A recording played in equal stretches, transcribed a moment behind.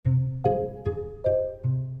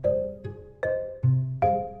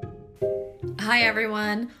Hi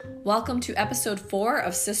everyone. Welcome to episode 4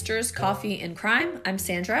 of Sisters, Coffee, and Crime. I'm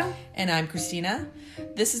Sandra. And I'm Christina.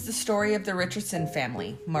 This is the story of the Richardson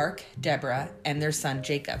family. Mark, Deborah, and their son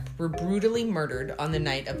Jacob were brutally murdered on the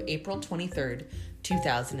night of April 23rd,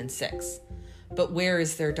 2006. But where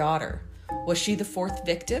is their daughter? Was she the fourth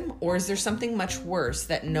victim, or is there something much worse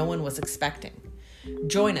that no one was expecting?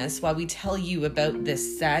 Join us while we tell you about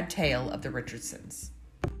this sad tale of the Richardsons.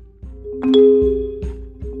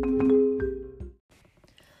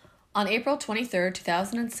 On April 23rd,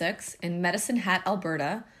 2006, in Medicine Hat,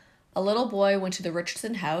 Alberta, a little boy went to the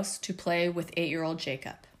Richardson house to play with 8-year-old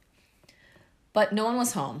Jacob. But no one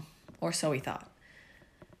was home, or so he thought.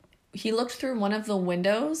 He looked through one of the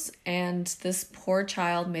windows, and this poor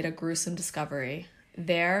child made a gruesome discovery.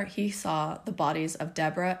 There, he saw the bodies of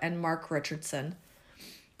Deborah and Mark Richardson.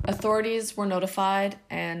 Authorities were notified,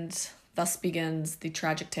 and thus begins the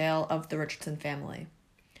tragic tale of the Richardson family.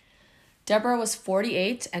 Deborah was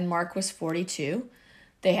 48 and Mark was 42.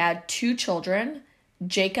 They had 2 children,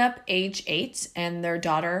 Jacob, age 8, and their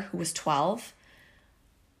daughter, who was 12.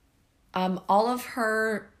 All of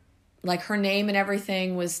her, her name and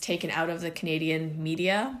everything was taken out of the Canadian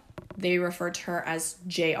media. They referred to her as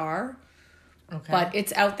JR. Okay. But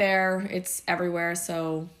it's out there, it's everywhere,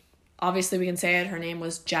 so obviously we can say it. Her name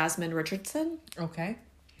was Jasmine Richardson. Okay.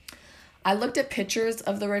 I looked at pictures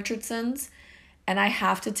of the Richardsons, and I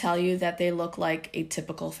have to tell you that they look like a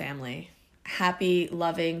typical family. Happy,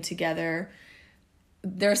 loving, together.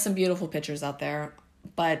 There are some beautiful pictures out there,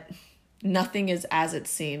 but nothing is as it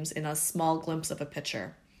seems in a small glimpse of a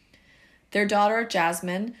picture. Their daughter,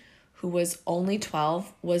 Jasmine, who was only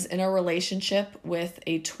 12, was in a relationship with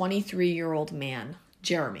a 23-year-old man,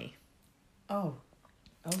 Jeremy. Oh,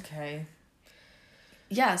 okay.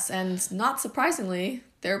 Yes, and not surprisingly,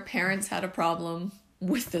 their parents had a problem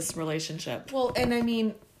with this relationship. Well, and I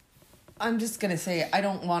mean, I'm just going to say, I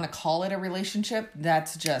don't want to call it a relationship.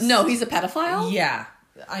 That's just... No, he's a pedophile? Yeah.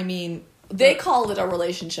 I mean... They call it a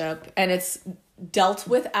relationship, and it's dealt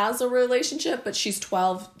with as a relationship, but she's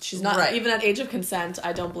 12. She's not even at age of consent.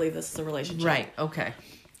 I don't believe this is a relationship. Right, okay.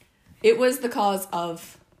 It was the cause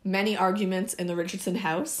of many arguments in the Richardson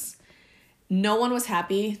house. No one was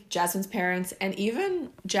happy. Jasmine's parents and even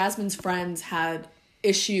Jasmine's friends had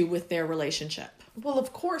issue with their relationship. Well,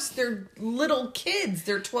 of course, they're little kids.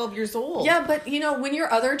 They're 12 years old. Yeah, but, when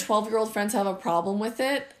your other 12-year-old friends have a problem with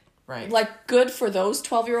it, right? Good for those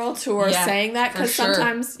 12-year-olds who are saying that, because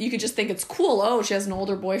sometimes you could just think it's cool. Oh, she has an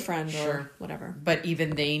older boyfriend or whatever. But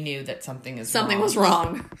even they knew that something was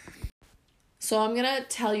wrong. So I'm going to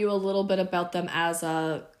tell you a little bit about them as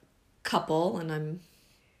a couple, and I'm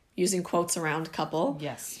using quotes around couple.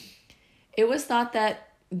 Yes. It was thought that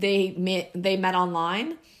they met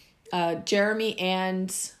online. Jeremy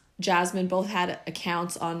and Jasmine both had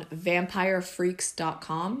accounts on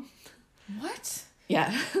vampirefreaks.com. What?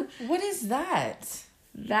 Yeah. What is that?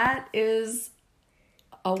 That is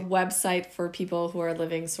a website for people who are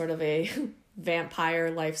living sort of a vampire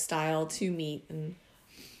lifestyle to meet. And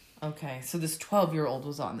okay, so this 12-year-old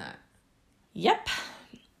was on that. Yep.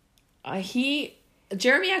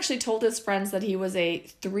 Jeremy actually told his friends that he was a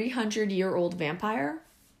 300-year-old vampire.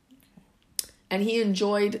 And he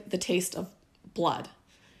enjoyed the taste of blood.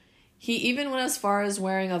 He even went as far as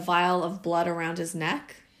wearing a vial of blood around his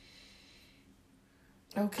neck.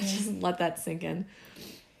 Okay. Just let that sink in.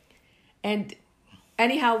 And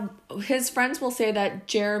anyhow, his friends will say that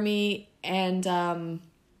Jeremy and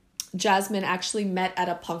Jasmine actually met at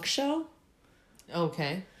a punk show.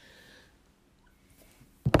 Okay.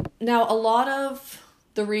 Now, a lot of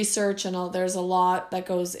the research and there's a lot that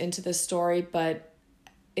goes into this story, but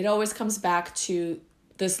it always comes back to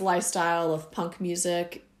this lifestyle of punk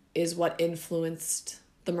music is what influenced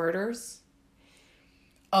the murders.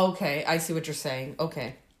 Okay, I see what you're saying.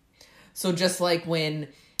 Okay. So just like when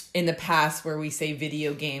in the past where we say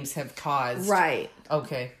video games have caused... Right.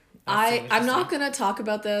 Okay. I'm not going to talk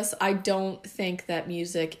about this. I don't think that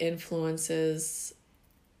music influences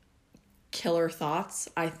killer thoughts.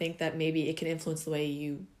 I think that maybe it can influence the way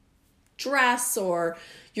you dress or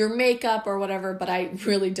your makeup or whatever, but I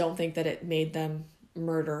really don't think that it made them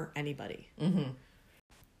murder anybody. Mm-hmm.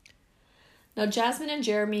 Now, Jasmine and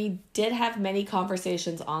Jeremy did have many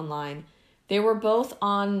conversations online. They were both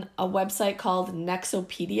on a website called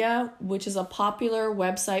Nexopedia, which is a popular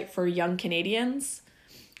website for young Canadians.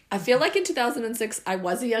 I feel like in 2006 I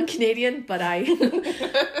was a young Canadian, but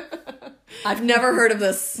I've never heard of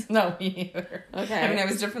this. No, me neither. Okay. I mean, I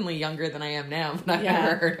was definitely younger than I am now, but I've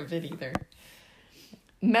never heard of it either.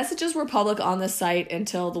 Messages were public on the site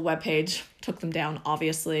until the webpage took them down,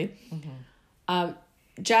 obviously. Mm-hmm.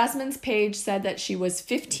 Jasmine's page said that she was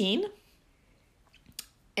 15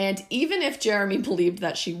 And even if Jeremy believed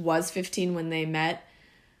that she was 15 when they met,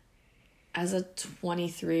 as a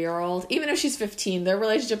 23-year-old, even if she's 15, their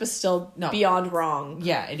relationship is still beyond wrong.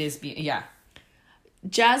 Yeah, it is. Yeah.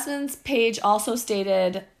 Jasmine's page also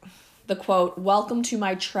stated the quote, "Welcome to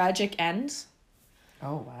my tragic end."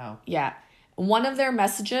 Oh, wow. Yeah. One of their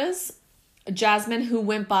messages, Jasmine, who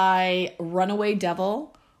went by Runaway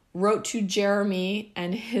Devil, wrote to Jeremy,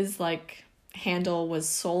 and his, handle was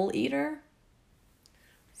Soul Eater.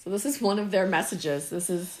 So this is one of their messages. This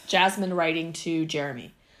is Jasmine writing to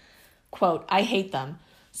Jeremy. Quote, "I hate them,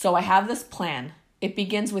 so I have this plan. It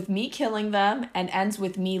begins with me killing them and ends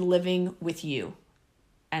with me living with you."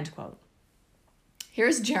 End quote.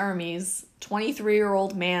 Here's Jeremy's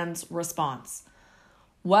 23-year-old man's response.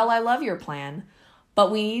 "Well, I love your plan, but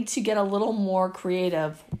we need to get a little more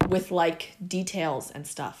creative with, details and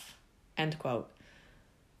stuff." End quote.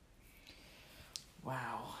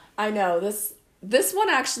 Wow. I know, this one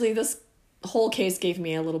actually, this whole case gave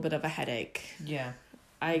me a little bit of a headache. Yeah.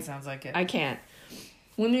 It sounds like it. I can't.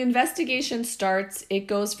 When the investigation starts, it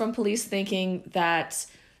goes from police thinking that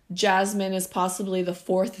Jasmine is possibly the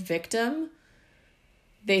fourth victim.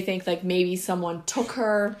 They think maybe someone took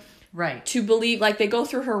her. Right. To believe, they go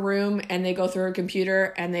through her room and they go through her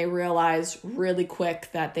computer and they realize really quick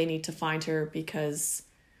that they need to find her because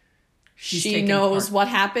she knows what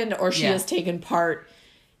happened or she has taken part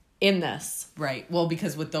in this. Right. Well,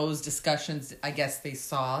 because with those discussions, I guess they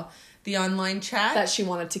saw the online chat. That she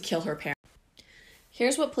wanted to kill her parents.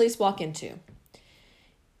 Here's what police walk into.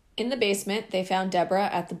 In the basement, they found Deborah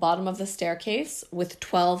at the bottom of the staircase with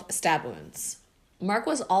 12 stab wounds. Mark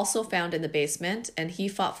was also found in the basement, and he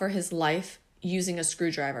fought for his life using a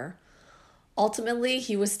screwdriver. Ultimately,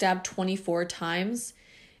 he was stabbed 24 times,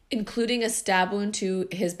 including a stab wound to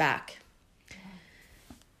his back.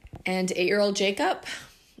 And 8-year-old Jacob,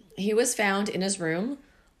 he was found in his room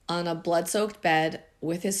on a blood-soaked bed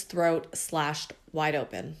with his throat slashed wide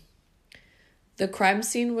open. The crime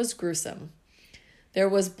scene was gruesome. There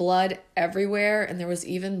was blood everywhere, and there was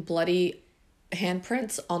even bloody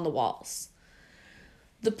handprints on the walls.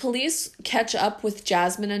 The police catch up with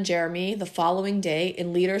Jasmine and Jeremy the following day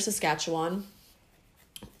in Leader, Saskatchewan,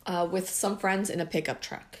 with some friends in a pickup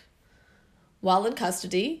truck. While in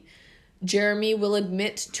custody, Jeremy will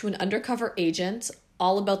admit to an undercover agent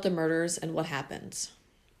all about the murders and what happened.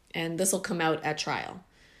 And this will come out at trial.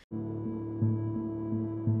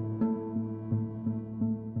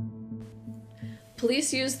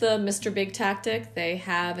 Police use the Mr. Big tactic. They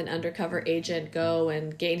have an undercover agent go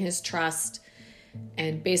and gain his trust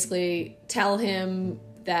and basically tell him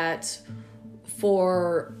that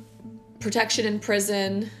for protection in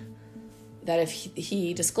prison, that if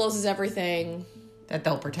he discloses everything, that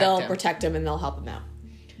they'll protect him and they'll help him out.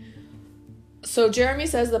 So Jeremy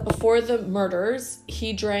says that before the murders,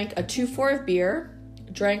 he drank a 2-4 of beer,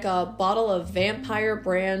 drank a bottle of Vampire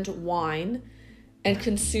brand wine, and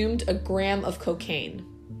consumed a gram of cocaine.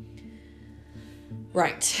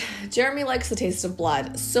 Right. Jeremy likes the taste of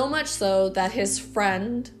blood, so much so that his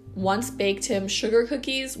friend once baked him sugar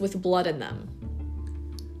cookies with blood in them.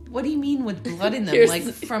 What do you mean with blood in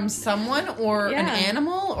them? From someone or an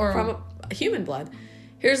animal? Or from a human blood.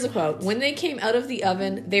 Here's the quote. "When they came out of the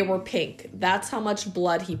oven, they were pink. That's how much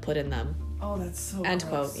blood he put in them." Oh, that's so End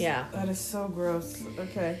gross. quote, yeah. That is so gross.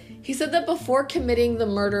 Okay. He said that before committing the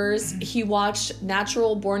murders, he watched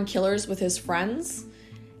Natural Born Killers with his friends,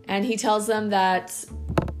 and he tells them that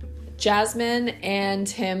Jasmine and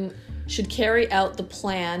him should carry out their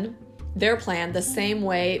plan, the same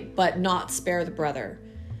way, but not spare the brother.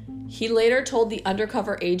 He later told the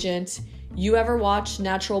undercover agent, "You ever watch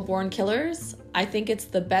Natural Born Killers? I think it's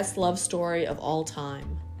the best love story of all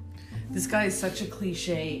time." This guy is such a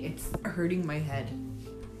cliche. It's hurting my head.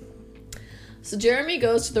 So Jeremy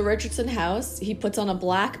goes to the Richardson house. He puts on a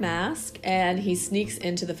black mask and he sneaks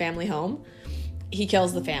into the family home. He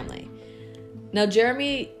kills the family. Now,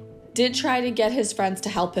 Jeremy did try to get his friends to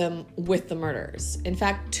help him with the murders. In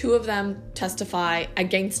fact, 2 of them testify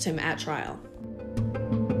against him at trial.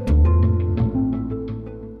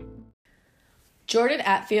 Jordan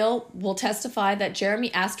Atfield will testify that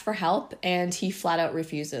Jeremy asked for help and he flat out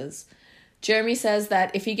refuses. Jeremy says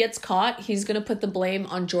that if he gets caught, he's going to put the blame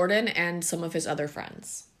on Jordan and some of his other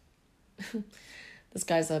friends. This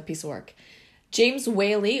guy's a piece of work. James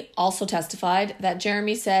Whaley also testified that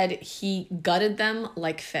Jeremy said he gutted them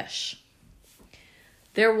like fish.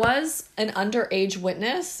 There was an underage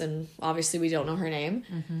witness, and obviously we don't know her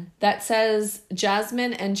name, that says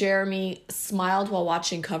Jasmine and Jeremy smiled while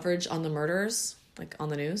watching coverage on the murders, on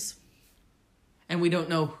the news. And we don't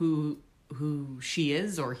know who she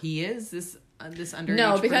is or he is, this this underage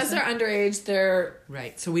No, because person? they're underage, they're...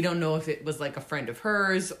 Right. So we don't know if it was like a friend of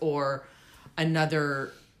hers or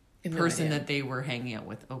another person that they were hanging out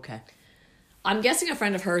with. Okay. I'm guessing a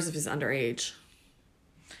friend of hers if he's underage.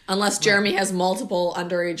 Unless Jeremy has multiple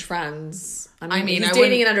underage friends. I mean he's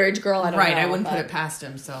dating an underage girl, I don't know. Right, I wouldn't put it past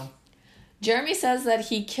him, so... Jeremy says that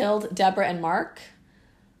he killed Deborah and Mark,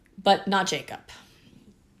 but not Jacob.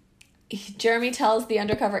 Jeremy tells the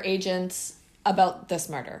undercover agent about this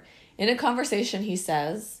murder. In a conversation, he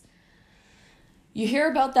says, "You hear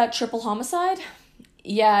about that triple homicide?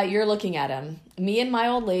 Yeah, you're looking at him. Me and my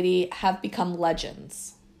old lady have become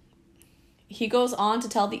legends." He goes on to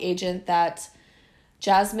tell the agent that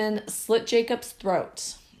Jasmine slit Jacob's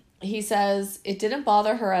throat. He says it didn't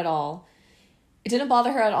bother her at all. It didn't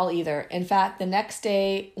bother her at all either. In fact, the next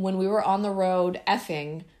day when we were on the road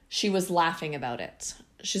effing, she was laughing about it.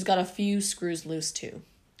 She's got a few screws loose too.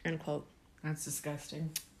 End quote. That's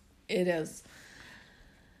disgusting. It is.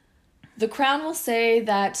 The Crown will say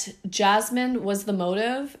that Jasmine was the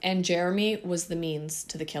motive and Jeremy was the means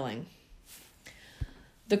to the killing.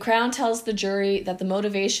 The Crown tells the jury that the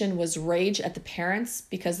motivation was rage at the parents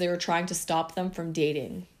because they were trying to stop them from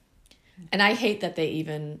dating. And I hate that they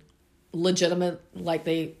even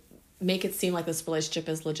they make it seem like this relationship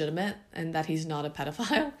is legitimate and that he's not a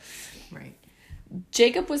pedophile. Right.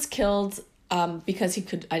 Jacob was killed because he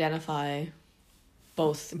could identify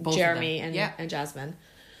both Jeremy and Jasmine.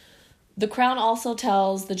 The Crown also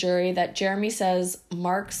tells the jury that Jeremy says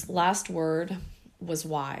Mark's last word was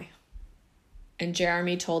why. And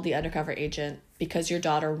Jeremy told the undercover agent, because your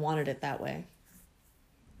daughter wanted it that way.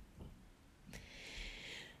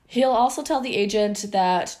 He'll also tell the agent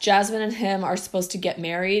that Jasmine and him are supposed to get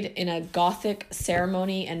married in a Gothic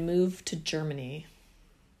ceremony and move to Germany.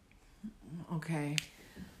 Okay.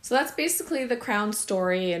 So that's basically the Crown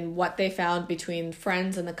story and what they found between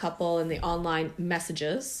friends and the couple and the online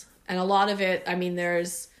messages. And a lot of it, I mean,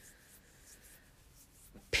 there's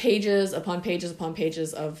pages upon pages upon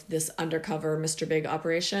pages of this undercover Mr. Big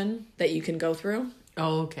operation that you can go through.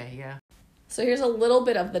 Oh, okay, yeah. So here's a little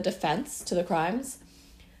bit of the defense to the crimes.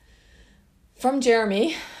 From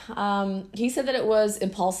Jeremy, he said that it was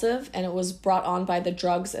impulsive and it was brought on by the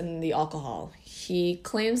drugs and the alcohol. He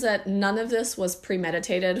claims that none of this was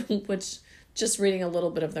premeditated, which, just reading a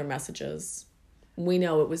little bit of their messages, we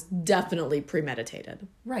know it was definitely premeditated.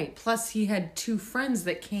 Right. Plus, he had two friends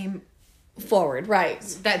that came forward, right?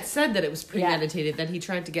 That said that it was premeditated, that he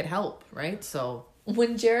tried to get help, right? So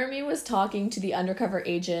when Jeremy was talking to the undercover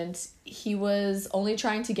agent, he was only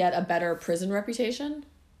trying to get a better prison reputation.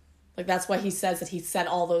 Like, that's why he says that he said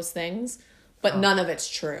all those things, but none of it's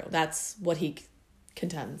true. That's what he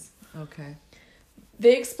contends. Okay.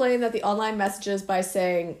 They explain that the online messages by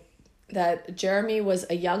saying that Jeremy was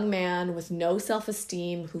a young man with no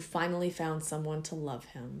self-esteem who finally found someone to love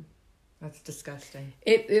him. That's disgusting.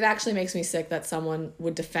 It actually makes me sick that someone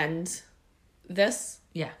would defend this.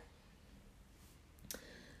 Yeah.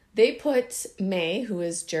 They put May, who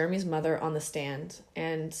is Jeremy's mother, on the stand,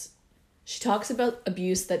 and she talks about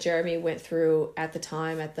abuse that Jeremy went through at the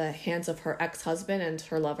time at the hands of her ex-husband and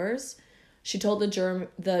her lovers. She told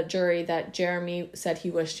the jury that Jeremy said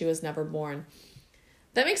he wished he was never born.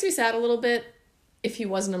 That makes me sad a little bit if he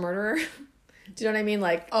wasn't a murderer. Do you know what I mean?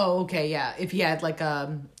 Like, oh, okay, yeah. If he had like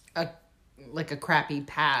a crappy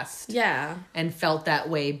past. Yeah. And felt that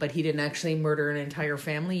way, but he didn't actually murder an entire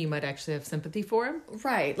family, you might actually have sympathy for him.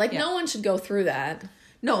 Right. Like, no one should go through that.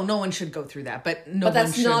 No one should go through that, but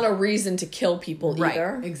that's not a reason to kill people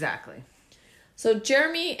either. Right, exactly. So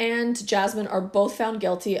Jeremy and Jasmine are both found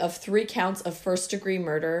guilty of 3 counts of first-degree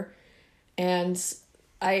murder. And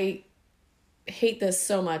I hate this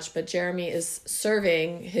so much, but Jeremy is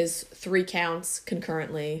serving his 3 counts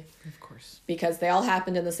concurrently. Of course. Because they all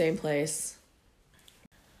happened in the same place.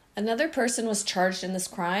 Another person was charged in this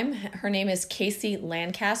crime. Her name is Casey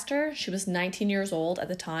Lancaster. She was 19 years old at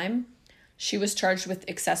the time. She was charged with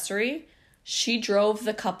accessory. She drove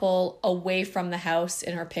the couple away from the house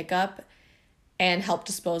in her pickup and helped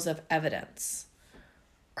dispose of evidence.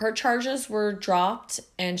 Her charges were dropped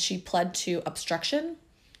and she pled to obstruction.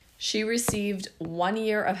 She received 1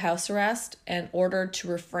 year of house arrest and ordered to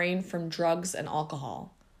refrain from drugs and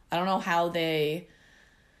alcohol. I don't know how they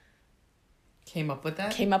came up with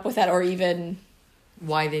that or even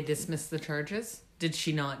why they dismissed the charges. Did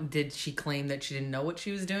she claim that she didn't know what she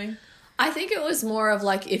was doing? I think it was more of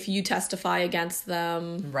like if you testify against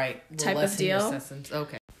them, right, type of deal.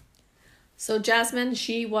 Okay. So Jasmine,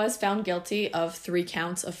 she was found guilty of 3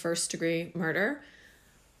 counts of first-degree murder,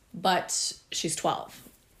 but she's 12.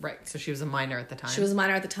 Right, so she was a minor at the time. She was a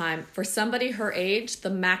minor at the time. For somebody her age, the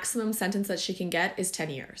maximum sentence that she can get is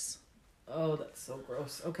 10 years. Oh, that's so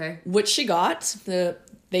gross. Okay. which she got.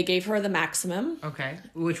 They gave her the maximum. Okay.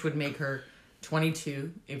 Which would make her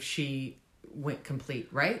 22 if she went complete,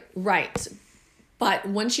 right? Right. But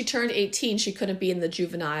when she turned 18, she couldn't be in the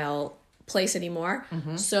juvenile place anymore.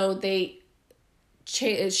 So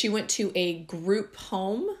she went to a group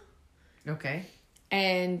home. Okay.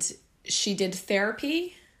 And she did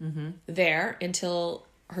therapy there until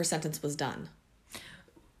her sentence was done.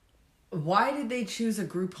 Why did they choose a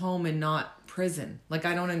group home and not prison? Like,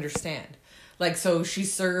 I don't understand. Like, so she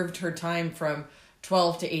served her time from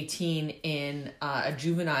 12 to 18 in a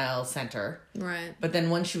juvenile center. Right. But then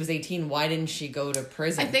once she was 18, why didn't she go to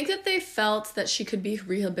prison? I think that they felt that she could be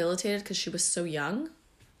rehabilitated because she was so young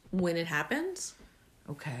when it happened.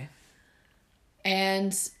 Okay.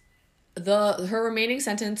 And her remaining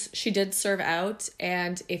sentence, she did serve out.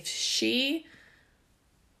 And if she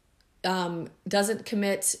doesn't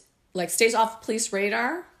commit, like stays off police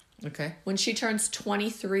radar, Okay. when she turns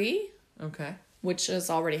 23, Okay. which has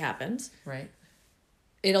already happened, Right.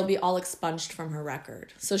 it'll be all expunged from her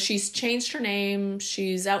record. So she's changed her name.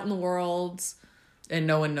 She's out in the world. And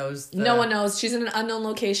no one knows. No one knows. She's in an unknown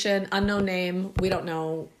location, unknown name. We don't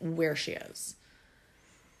know where she is.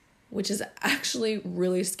 Which is actually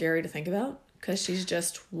really scary to think about because she's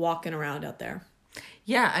just walking around out there.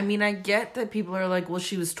 Yeah, I mean, I get that people are like, well,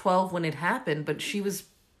 she was 12 when it happened, but she was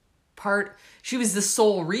the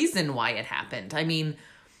sole reason why it happened. I mean,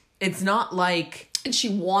 it's not like... And she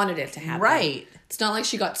wanted it to happen. Right. It's not like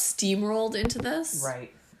she got steamrolled into this.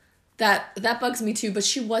 Right. That bugs me too, but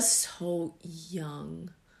she was so young.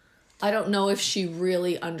 I don't know if she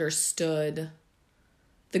really understood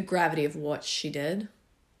the gravity of what she did.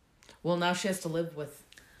 Well, now she has to live with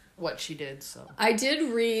what she did, so... I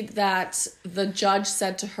did read that the judge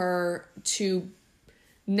said to her to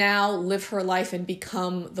now live her life and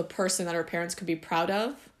become the person that her parents could be proud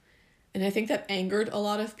of. And I think that angered a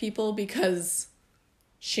lot of people because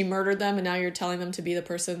she murdered them and now you're telling them to be the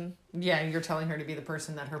person... Yeah, you're telling her to be the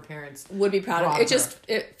person that her parents... would be proud of.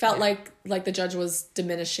 It felt Yeah. like the judge was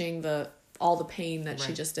diminishing all the pain that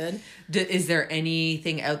she just did. Is there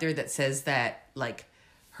anything out there that says that, like,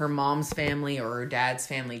 her mom's family or her dad's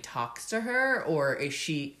family talks to her? Or is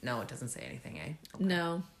she... No, it doesn't say anything, eh? Okay.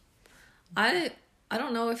 No. I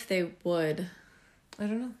don't know if they would. I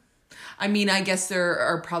don't know. I mean, I guess there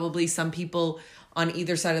are probably some people on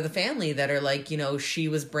either side of the family that are like, you know, she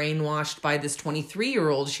was brainwashed by this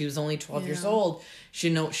 23-year-old. She was only 12 years old. She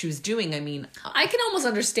didn't know what she was doing. I mean... I can almost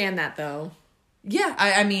understand that, though. Yeah,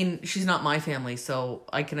 I mean, she's not my family, so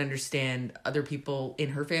I can understand other people in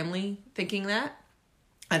her family thinking that.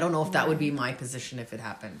 I don't know if that would be my position if it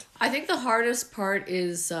happened. I think the hardest part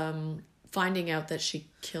is finding out that she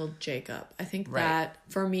killed Jacob. I think that,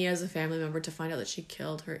 for me as a family member, to find out that she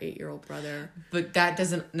killed her 8-year-old brother. But that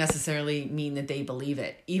doesn't necessarily mean that they believe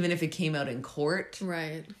it. Even if it came out in court,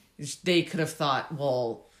 Right. they could have thought,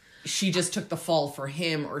 well, she just took the fall for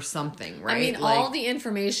him or something, right? I mean, all the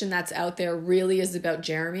information that's out there really is about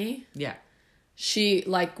Jeremy. Yeah. She,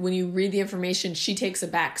 like, when you read the information, she takes a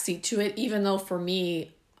back seat to it, even though for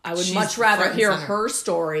me, I would She's much rather front and hear center. her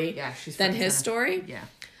story She's than front and his center. story. Yeah.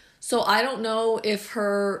 So I don't know if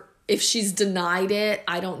she's denied it.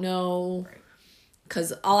 I don't know.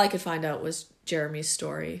 Because all I could find out was Jeremy's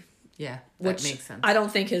story. Yeah, Which makes sense. I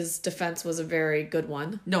don't think his defense was a very good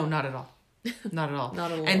one. No, not at all. Not at all.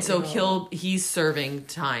 Not at all. And so No. he's serving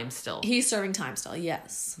time still. He's serving time still,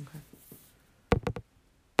 yes. Okay.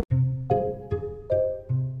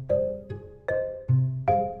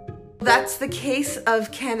 That's the case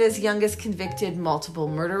of Canada's youngest convicted multiple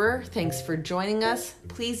murderer. Thanks for joining us.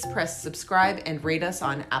 Please press subscribe and rate us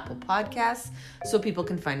on Apple Podcasts so people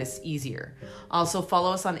can find us easier. Also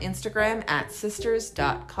follow us on Instagram at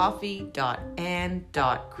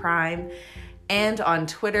sisters.coffee.and.crime and on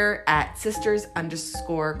Twitter at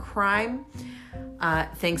sisters_crime.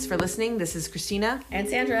 Thanks for listening. This is Christina. And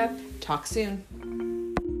Sandra. Talk soon.